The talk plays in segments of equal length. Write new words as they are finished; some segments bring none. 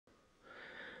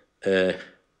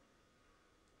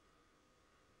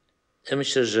Ja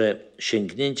myślę, że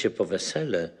sięgnięcie po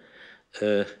wesele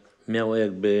miało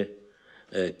jakby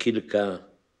kilka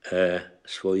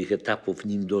swoich etapów,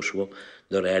 nim doszło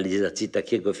do realizacji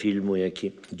takiego filmu,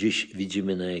 jaki dziś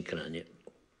widzimy na ekranie.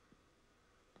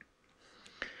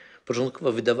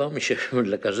 Początkowo wydawało mi się,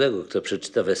 dla każdego, kto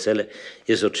przeczyta Wesele,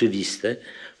 jest oczywiste,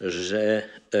 że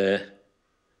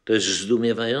to jest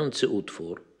zdumiewający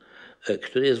utwór,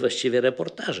 który jest właściwie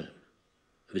reportażem.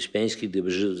 Wyspiański,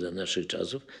 gdyby żył za naszych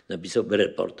czasów, napisałby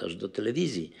reportaż do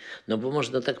telewizji. No bo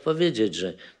można tak powiedzieć,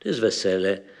 że to jest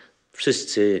wesele,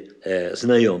 wszyscy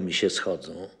znajomi się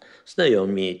schodzą,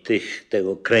 znajomi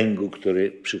tego kręgu,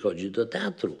 który przychodzi do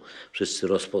teatru. Wszyscy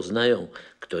rozpoznają,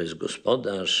 kto jest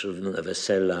gospodarz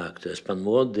wesela, kto jest pan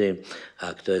młody,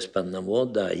 a kto jest panna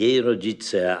młoda, jej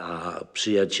rodzice, a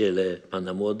przyjaciele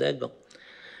pana młodego.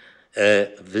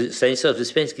 Stanisław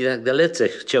Wyspiański tak dalece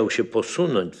chciał się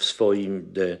posunąć w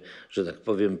swoim, że tak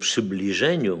powiem,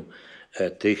 przybliżeniu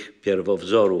tych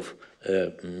pierwowzorów,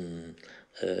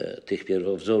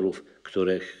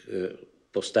 których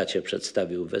postacie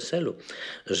przedstawił w Weselu,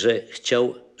 że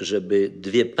chciał, żeby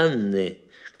dwie panny,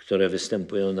 które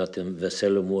występują na tym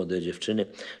weselu, młode dziewczyny,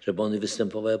 żeby one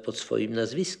występowały pod swoim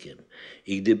nazwiskiem.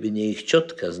 I gdyby nie ich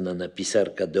ciotka, znana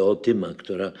pisarka Deotyma,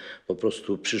 która po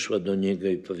prostu przyszła do niego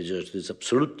i powiedziała, że to jest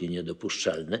absolutnie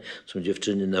niedopuszczalne, są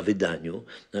dziewczyny na wydaniu,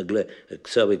 nagle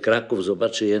cały Kraków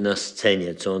zobaczy je na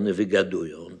scenie, co one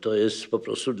wygadują. To jest po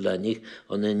prostu dla nich,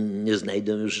 one nie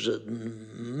znajdą już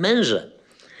męża.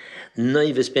 No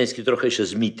i Wyspiański trochę się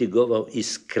zmitygował i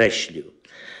skreślił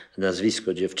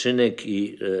nazwisko dziewczynek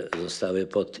i zostały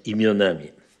pod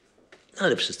imionami.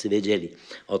 Ale wszyscy wiedzieli,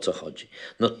 o co chodzi.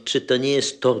 No, czy to nie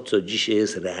jest to, co dzisiaj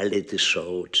jest reality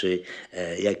show, czy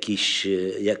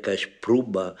jakaś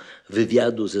próba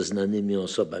wywiadu ze znanymi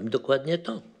osobami? Dokładnie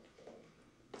to.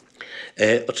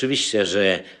 Oczywiście,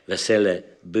 że wesele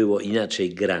było inaczej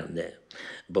grane,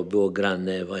 bo było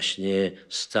grane właśnie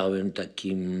z całym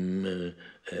takim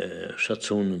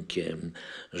szacunkiem,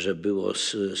 że było,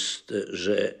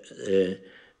 że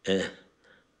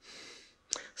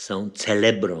są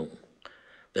celebrą.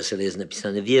 Wesele jest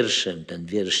napisane wierszem, ten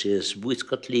wiersz jest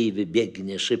błyskotliwy,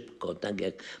 biegnie szybko, tak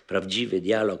jak prawdziwy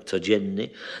dialog codzienny,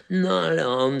 no ale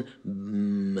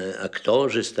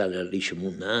aktorzy starali się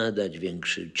mu nadać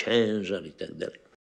większy ciężar i tak dalej.